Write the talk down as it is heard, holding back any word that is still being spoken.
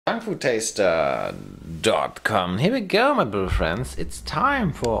junkfoodtaster.com. Here we go, my little friends. It's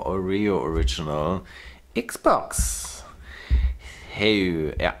time for Oreo Original Xbox.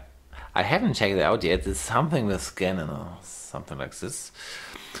 Hey, yeah, I haven't checked it out yet. It's something with scanning or something like this.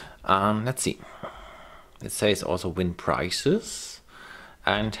 Let's see. It says also win prizes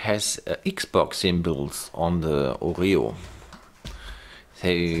and has Xbox symbols on the Oreo. So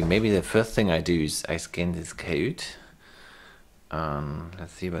maybe the first thing I do is I scan this code.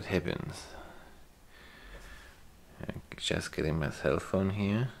 Let's see what happens. Just getting my cell phone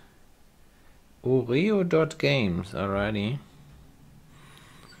here. Oreo.games, alrighty.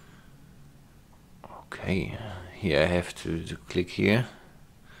 Okay, here I have to click here.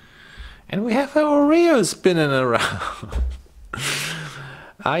 And we have an Oreo spinning around.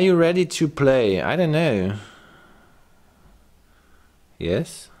 Are you ready to play? I don't know.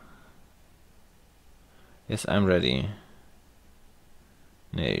 Yes? Yes, I'm ready.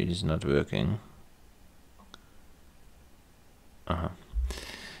 No, it is not working.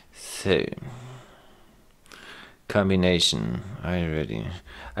 So, combination. Are you ready?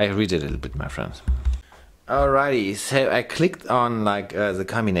 I read it a little bit, my friends. Alrighty, so I clicked on like the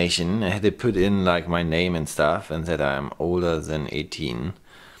combination. I had to put in like my name and stuff and said I'm older than 18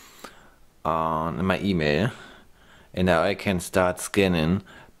 on my email. And now I can start scanning.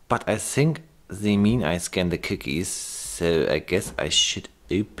 But I think they mean I scan the cookies. So I guess I should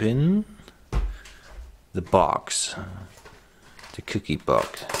open the box, the cookie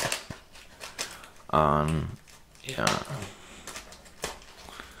box. Yeah.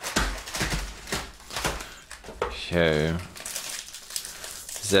 So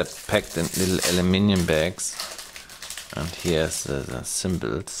they're packed in little aluminium bags, and here's the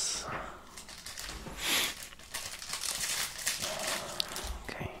symbols.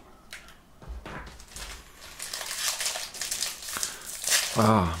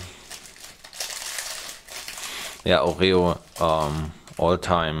 Oh. Yeah, Oreo,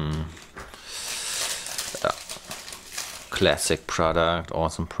 all-time classic product,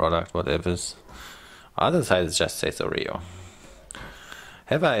 awesome product, whatever. Other side it just says Oreo.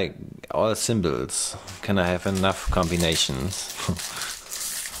 Have I all symbols? Can I have enough combinations?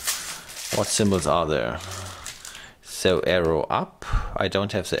 What symbols are there? So arrow up. I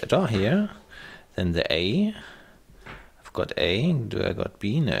don't have the arrow here. Then the A. Got A, do I got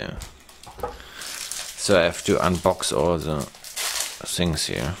B? No. So I have to unbox all the things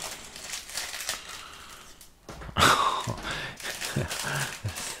here.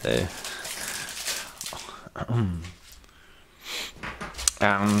 So,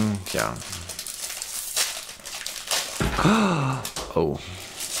 yeah. Oh.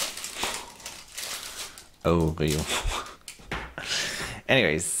 Oh, Rio.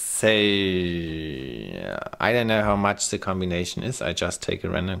 Anyways, so I don't know how much the combination is. I just take a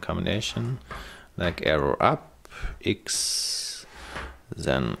random combination, like arrow up, X,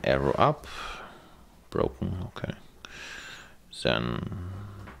 then arrow up, broken, okay. Then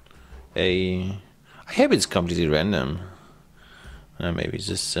A. I hope it's completely random. Maybe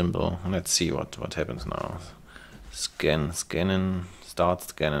this symbol. Let's see what happens now. Scanning, start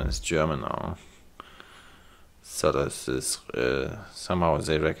scanning is German now. So this is somehow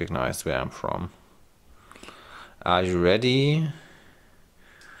they recognize where I'm from. Are you ready?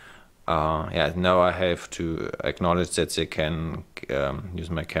 Yeah, now I have to acknowledge that they can use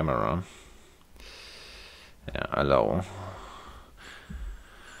my camera. Yeah, allow.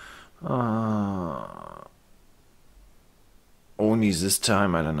 Only this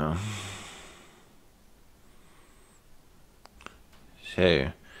time, I don't know.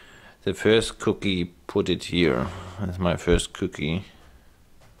 So, the first cookie, put it here. That's my first cookie.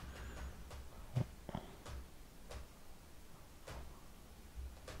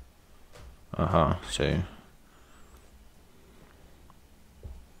 So.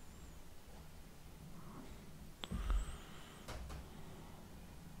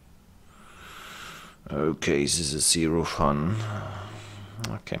 Okay, this is zero fun.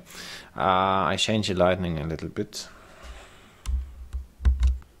 Okay. I changed the lighting a little bit.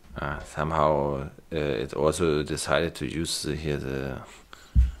 Somehow it also decided to use the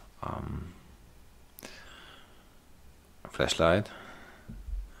flashlight.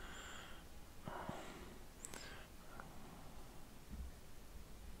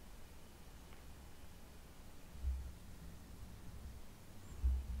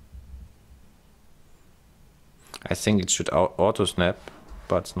 I think it should auto snap,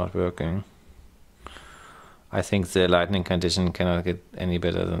 but it's not working. I think the lightning condition cannot get any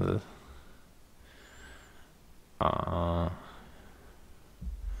better than this.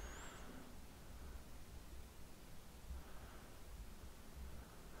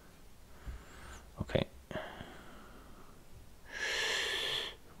 Okay.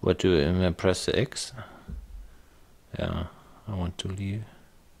 What do I press the X? Yeah, I want to leave.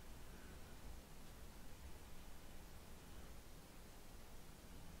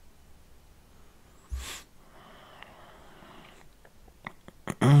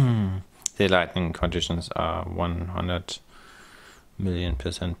 The lighting conditions are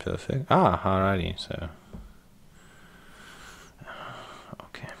 100,000,000% perfect. Ah, alrighty, so.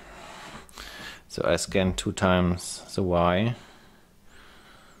 Okay. So I scan 2 times the Y.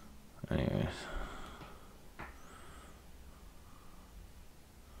 Anyways.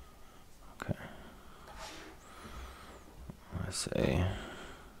 Okay. I say.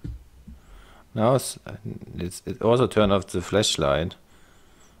 Now it also turned off the flashlight.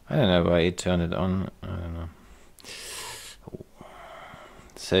 I don't know why it turned it on. I don't know.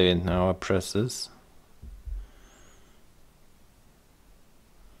 So now I press this.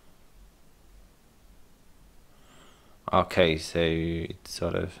 Okay, so it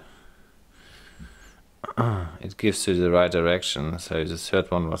sort of it gives you the right direction. So the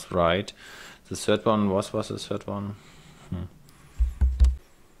third one was right. The third one was the third one?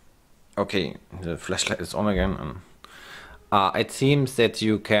 Okay, the flashlight is on again. It seems that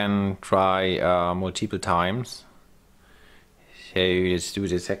you can try multiple times. So let's do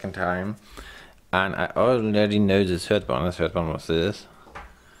the second time. And I already know the third one. The third one was this.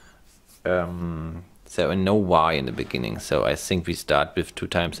 So I know Y in the beginning. So I think we start with 2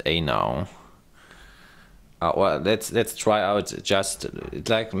 times A now. Well, let's try out just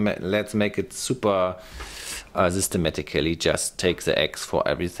like let's make it super systematically. Just take the X for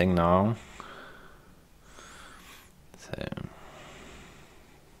everything now.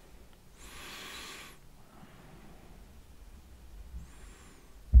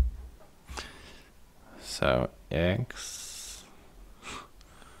 So X,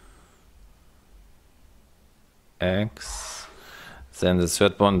 X. Then the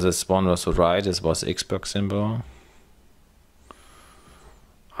third one, this one was right. This was Xbox symbol.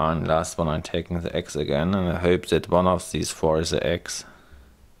 And last one, I'm taking the X again, and I hope that one of these 4 is the X,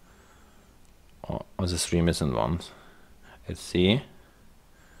 or the 3 missing ones. Let's see.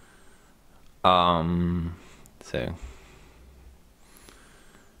 So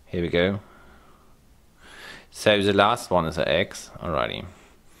here we go. So the last one is an X, alrighty.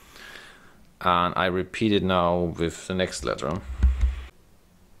 And I repeat it now with the next letter.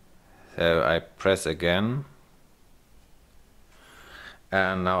 So I press again.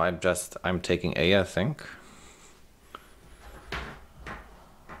 And now I'm taking A, I think.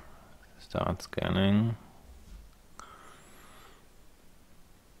 Start scanning.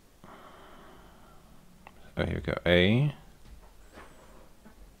 So here we go, A.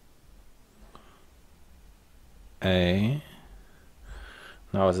 A.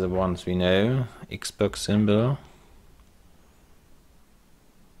 Now the ones we know, Xbox symbol.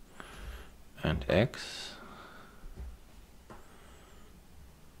 And X.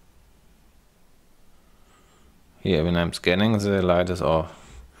 Here, when I'm scanning, the light is off.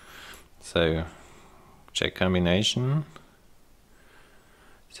 So, check combination.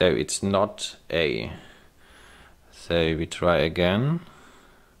 So, it's not A. So, we try again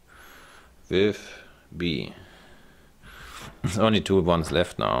with B. There's only 2 ones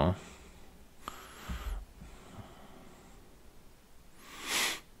left now.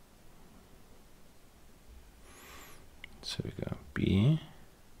 So, we go B.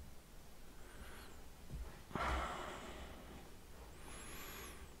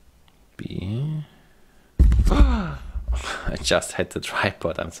 B. I just had the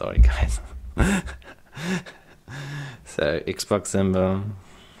tripod, I'm sorry guys. So Xbox symbol.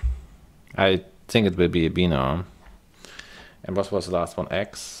 I think it will be a B now. And what was the last one?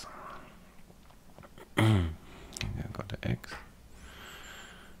 X. I got the X.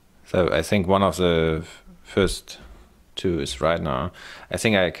 So I think one of the first 2 is right now. I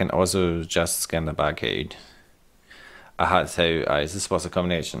think I can also just scan the barcode. Aha, so this was a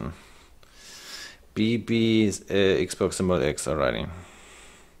combination. BB is Xbox symbol X already.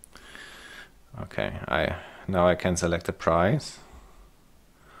 Okay, now I can select the price.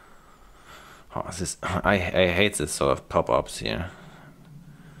 Oh, I hate this sort of pop-ups here.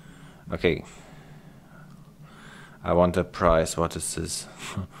 Okay, I want a price. What is this?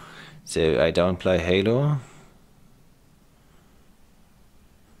 So I don't play Halo.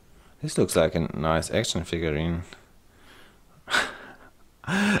 This looks like a nice action figurine.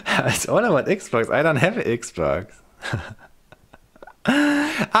 It's all about Xbox. I don't have an Xbox.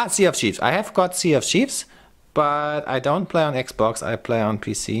 Sea of Thieves. I have got Sea of Thieves, but I don't play on Xbox. I play on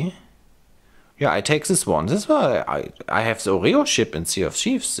PC. Yeah, I take this one. This one, I have the Oreo ship in Sea of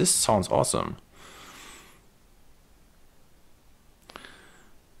Thieves. This sounds awesome.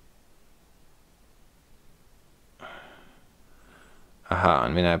 Aha,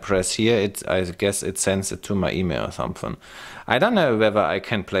 and when I press here, I guess it sends it to my email or something. I don't know whether I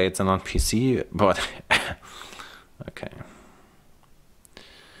can play it on PC, but okay.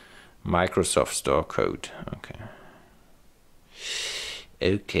 Microsoft Store code. Okay.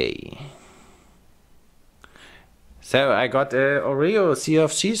 Okay. So I got a Oreo Sea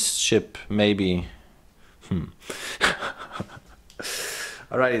of Thieves ship, maybe.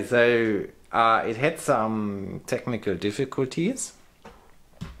 Alright, so it had some technical difficulties.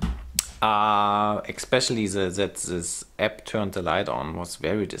 Especially that this app turned the light on was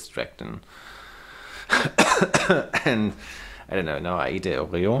very distracting. And I don't know, now I eat a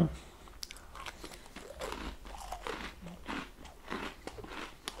Oreo.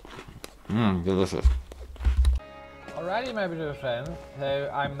 Delicious. Alrighty, my beautiful friends, so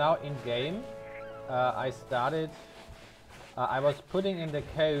I'm now in game. I was putting in the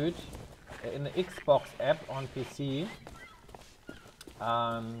code in the Xbox app on PC.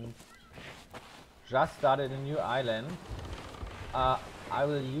 Just started a new island. I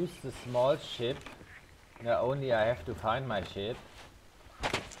will use the small ship. Now only I have to find my ship.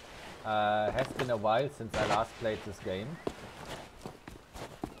 Has been a while since I last played this game.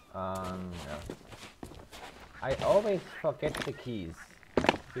 Yeah. I always forget the keys.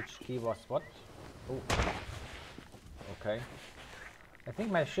 Which key was what? Oh. Okay. I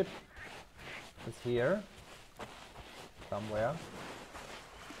think my ship is here. Somewhere.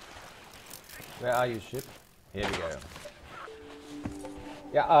 Where are you, ship? Here we go.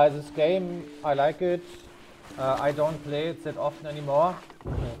 Yeah, this game, I like it. I don't play it that often anymore.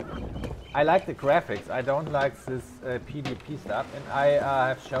 I like the graphics. I don't like this PvP stuff. And I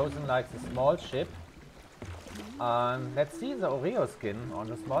have chosen like the small ship. Let's see the Oreo skin on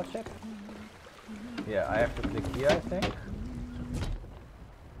the small ship. Yeah, I have to click here, I think.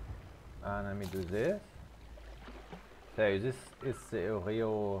 And let me do this. So this is the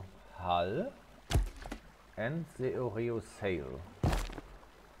Oreo hull and the Oreo sail.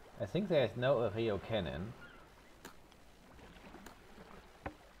 I think there is no Oreo cannon.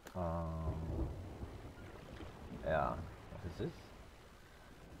 Yeah, what is this?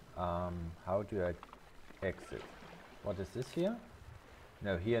 How do I exit? What is this here?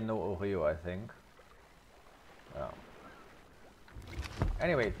 No, here no Oreo, I think. Yeah.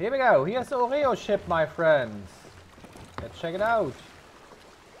 Anyway, here we go. Here's the Oreo ship, my friends. Let's check it out.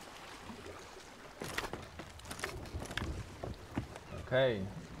 Okay.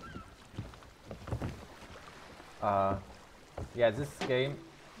 Yeah, this game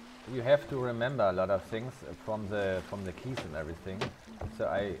you have to remember a lot of things from the keys and everything. So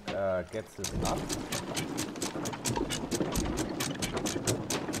I get this up.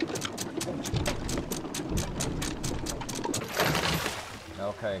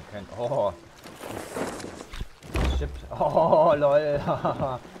 Okay, ship. Oh lol.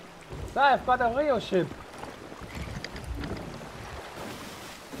 So I've got a Oreo ship.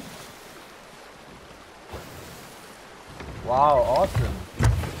 Wow, awesome.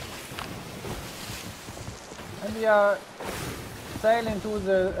 And we are sailing to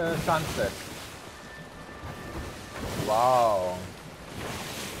the sunset. Wow.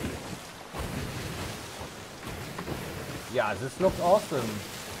 Yeah, this looks awesome.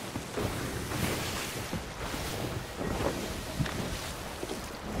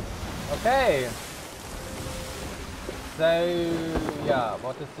 Okay. So, yeah,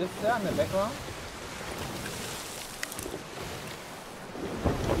 what is this there in the background?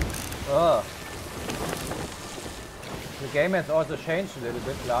 Oh. The game has also changed a little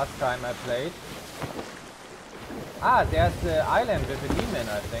bit last time I played. Ah, there's the island with the demon,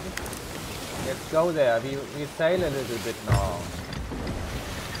 I think. Let's go there. We sail a little bit now.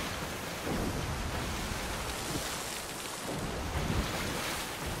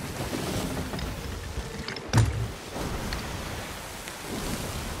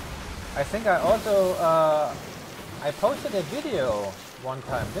 I think I also I posted a video one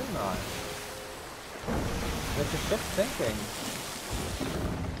time, didn't I? With the ship sinking.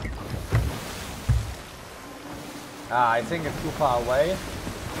 Ah, I think it's too far away.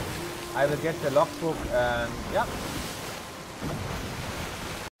 I will get the logbook and yeah.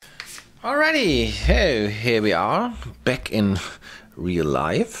 Alrighty, so here we are, back in real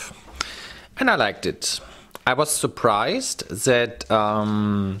life. And I liked it. I was surprised that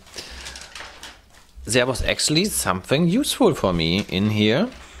there was actually something useful for me in here.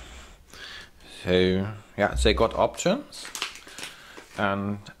 So yeah, they got options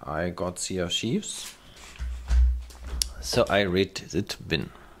and I got Sea of Thieves. So I read it bin.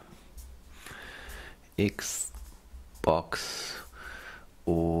 Xbox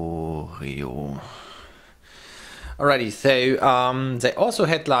Oreo. Alrighty, so they also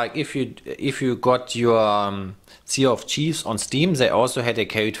had like if you got your Sea of Thieves on Steam, they also had a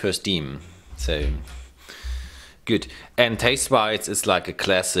code for Steam. So good. And taste-wise, it's like a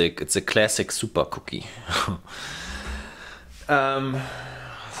classic. It's a classic super cookie.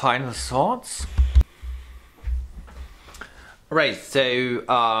 Final thoughts. Right. So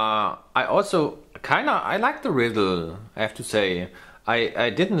I also I like the riddle. I have to say, I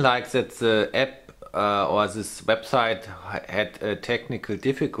didn't like that the app. Or this website had technical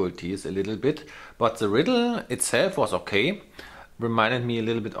difficulties a little bit, but the riddle itself was okay. Reminded me a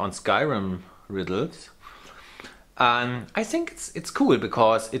little bit on Skyrim riddles. I think it's cool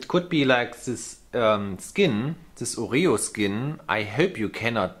because it could be like this skin, this Oreo skin. I hope you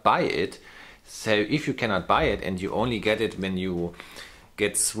cannot buy it. So if you cannot buy it and you only get it when you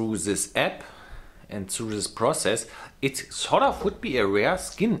get through this app and through this process, it sort of would be a rare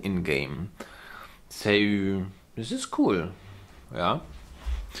skin in game. So this is cool, yeah.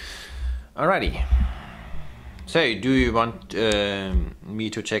 Alrighty. So do you want me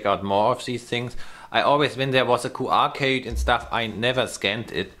to check out more of these things? I always, when there was a QR code and stuff, I never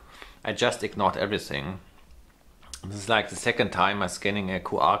scanned it. I just ignored everything. This is like the second time I'm scanning a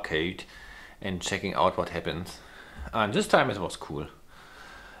QR code and checking out what happens. And this time it was cool.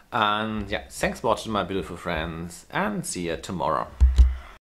 And yeah, thanks for watching, my beautiful friends, and see you tomorrow.